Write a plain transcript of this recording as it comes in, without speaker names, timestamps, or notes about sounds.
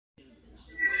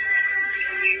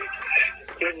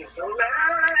It's a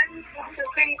land,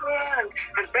 something grand.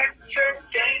 Adventures,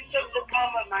 games of the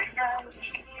palm of my hand.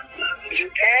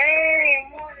 Hey,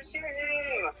 what is your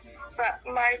name? Snap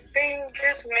my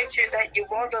fingers, make sure that you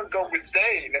won't go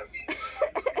insane.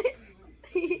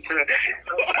 I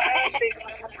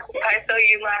saw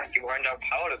you last. You are now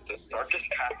part of the circus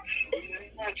cast.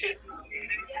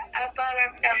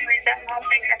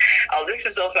 Oh, this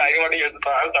is so sad. I want to hear the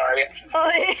song. I'm sorry. Oh,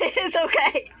 it's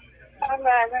okay. I'm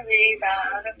gonna be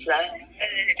on a planet.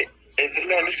 Isn't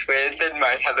that a twist that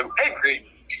might have them angry?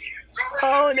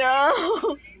 Oh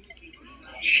no.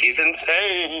 She's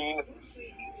insane.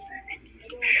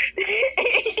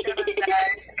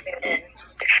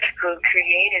 Who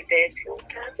created this? Who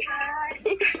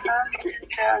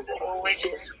which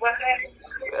is why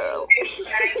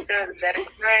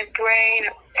my brain.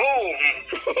 Boom.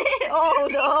 Oh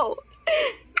no.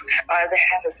 They're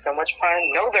having so much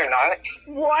fun. No, they're not.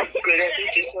 What? Good at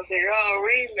it, just so they're all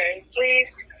remade, please.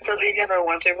 So they never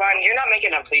want to run. You're not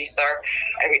making them, please, sir.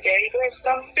 Every day there's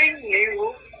something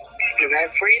new. You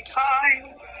have free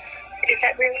time. Is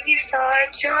that really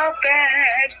such a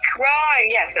bad crime?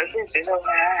 Yes, this is a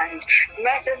land.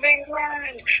 Massive and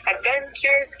grand.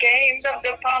 Adventures, games of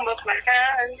the palm of my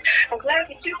hand. I'm glad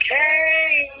that you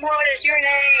came. What is your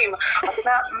name? I'll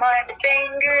snap my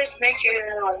fingers, make you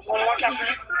one more time.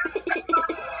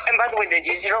 And by the way, the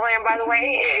digital land, by the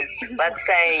way, is, let's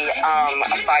say, a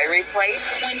fiery place.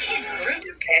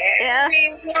 Yeah.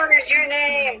 What is your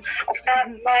name? I'll snap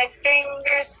my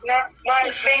fingers, snap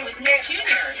my fingers,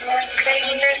 my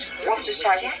fingers. What's the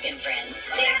size?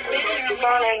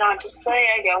 On and on display,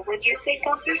 I go, what do you think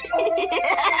of this song?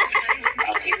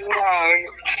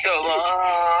 So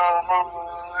long.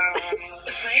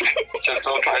 Just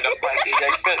don't try to find the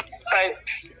exit.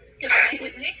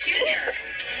 With Nick Jr.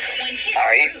 When kids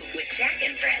Sorry. grew with Jack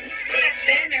and friends, they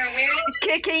expand their awareness.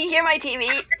 Can you hear my TV?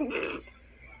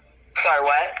 Sorry,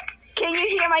 what? Can you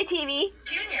hear my TV?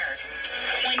 Junior.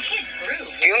 When kids grew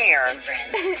with Junior.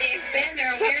 Jack and friends, they expand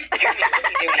their awareness.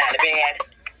 Doing out of bed.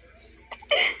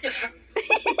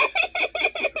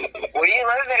 What are you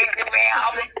listening to,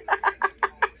 ma'am?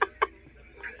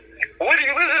 What are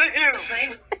you listening to?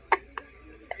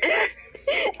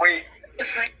 Wait.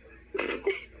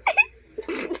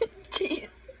 Jeez.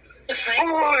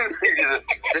 Oh,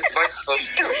 this voice is so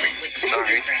stupid.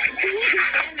 Sorry.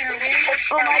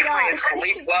 Oh my Trying to gosh.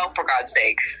 sleep well, for God's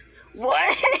sakes.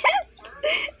 What?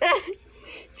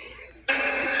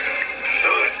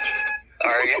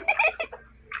 Sorry.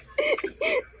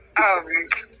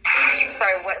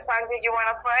 Sorry, what song did you want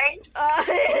to play?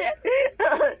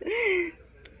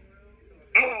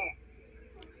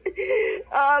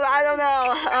 I don't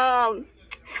know.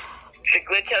 The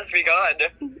glitch has begun.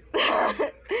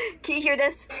 Can you hear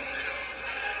this?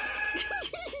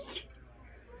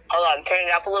 Hold on, turn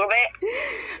it up a little bit.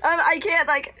 I can't,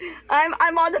 like,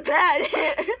 I'm on the bed.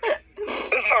 For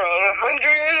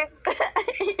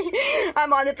 100.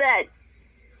 I'm on the bed.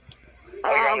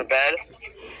 Oh, you're on the bed?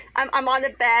 I'm on the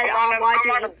bed,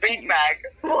 watching. I'm on a beach bag.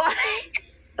 What?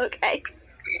 Okay.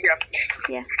 Yep.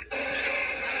 Yeah.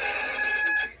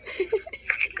 Can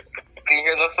you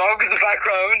hear the song in the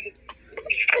background?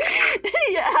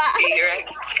 Yeah. Can you hear it?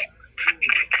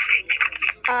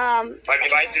 My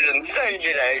device is insane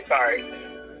today, sorry.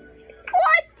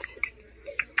 What?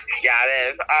 Yeah, it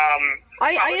is.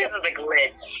 Probably because of the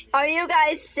glitch. Are you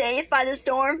guys safe by the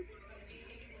storm?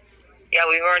 Yeah,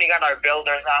 we've already got our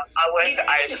builders up. I wish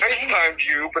I had FaceTimed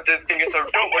you, but this thing is so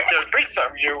dope, I can't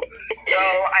FaceTime you. So,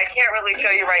 I can't really show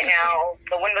you right now.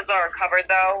 The windows are covered,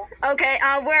 though. Okay,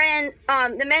 we're in,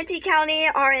 the Mentee County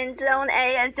are in Zone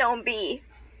A and Zone B.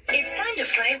 It's time to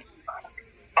play.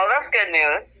 Oh, that's good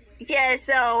news. Yeah,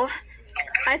 so,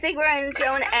 I think we're in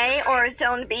Zone A or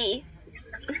Zone B.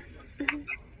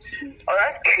 Oh,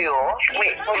 that's cool.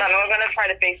 Wait, hold on, I'm gonna try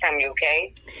to FaceTime you,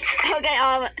 okay? Okay,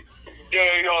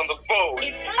 Stay on the phone.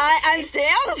 I'm staying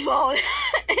on the phone.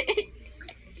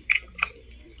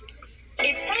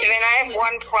 Steven, I have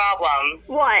one problem.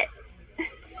 What?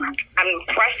 I'm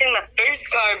pressing the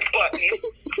FaceTime button,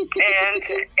 and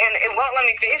it won't let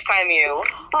me FaceTime you.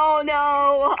 Oh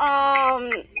no,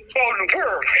 Phone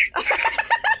work.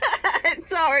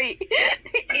 sorry.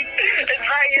 It's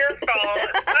not your fault.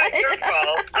 It's not your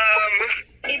fault.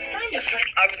 It's time to play.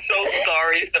 I'm so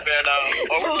sorry, Savannah. I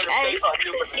was okay. gonna FaceTime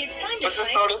you, It's time to but this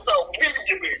play. phone is so weird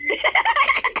to me.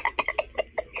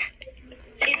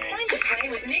 It's time to play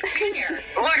with Nick Jr.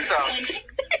 Alexa,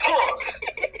 pause.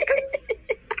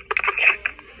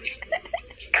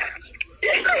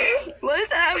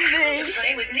 What's happening?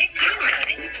 Play with Nick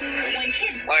Jr. When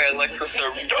kids My Alexa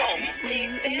so dumb. they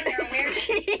expand their awareness.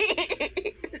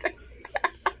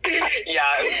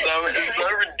 Yeah,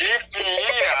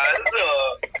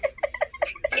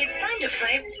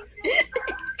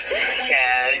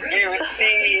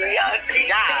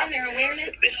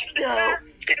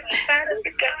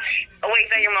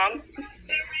 that your mom?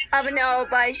 No,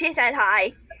 but she said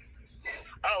hi.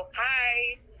 Oh,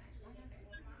 hi.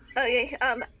 Okay,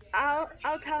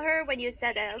 I'll tell her when you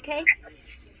said that, okay?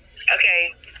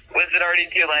 Okay. Was it already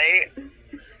too late?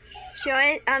 She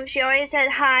already said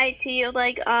hi to you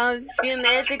like a few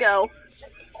minutes ago.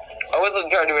 I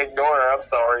wasn't trying to ignore her. I'm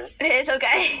sorry. It's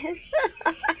okay.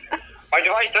 My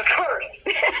device is cursed.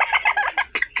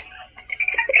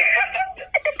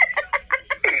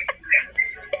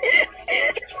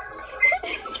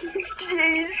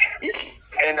 Jeez.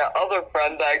 And the other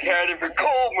friend that can't even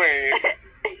call me.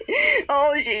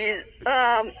 Oh jeez.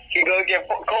 He gonna get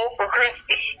cold for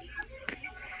Christmas.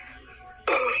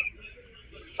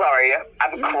 Sorry,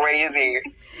 I'm crazy.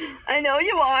 I know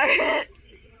you are.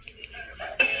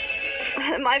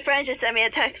 My friend just sent me a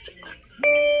text.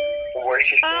 Where'd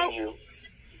she send you?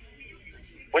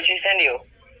 What'd she send you?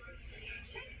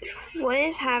 What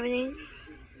is happening?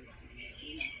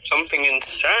 Something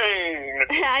insane.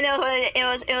 I know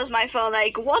it was my phone.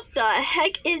 Like, what the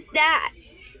heck is that?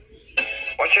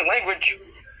 What's your language?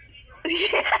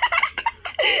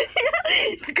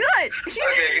 It's good.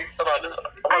 Okay, hold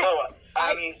on.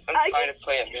 I'm trying to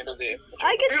play it.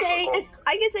 I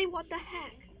can say what the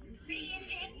heck.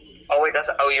 Oh wait,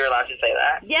 you're allowed to say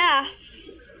that? Yeah.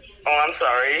 Oh, I'm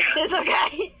sorry. It's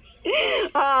okay.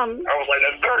 I was like,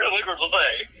 that's very illegal to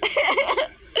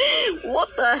say. What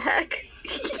the heck?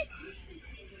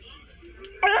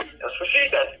 That's what she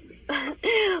said.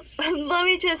 Let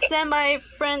me just send my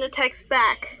friend a text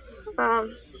back.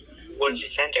 What did you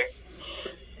send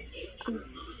her?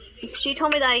 She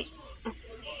told me that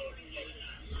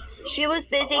she was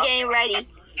busy getting ready.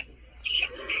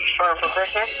 For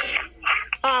Christmas?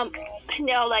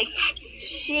 No, like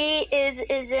she is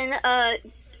in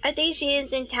I think she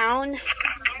is in town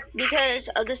because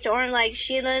of the storm. Like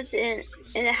she lives in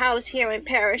a house here in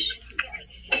Parrish.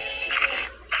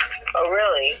 Oh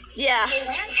really? Yeah. Hey,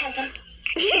 Lance hasn't.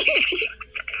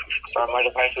 Sorry, my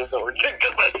device is so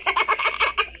ridiculous.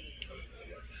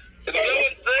 It's so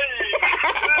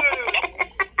insane.